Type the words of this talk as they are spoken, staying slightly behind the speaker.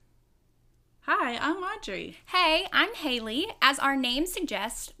Hi, I'm Audrey. Hey, I'm Haley. As our name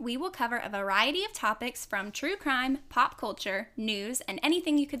suggests, we will cover a variety of topics from true crime, pop culture, news, and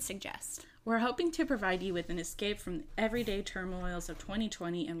anything you could suggest. We're hoping to provide you with an escape from the everyday turmoils of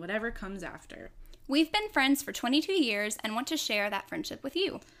 2020 and whatever comes after. We've been friends for 22 years and want to share that friendship with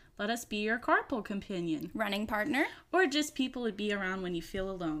you. Let us be your carpool companion. Running partner. Or just people to be around when you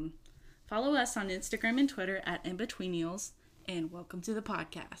feel alone. Follow us on Instagram and Twitter at InBetweenials, and welcome to the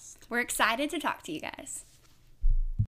podcast. We're excited to talk to you guys.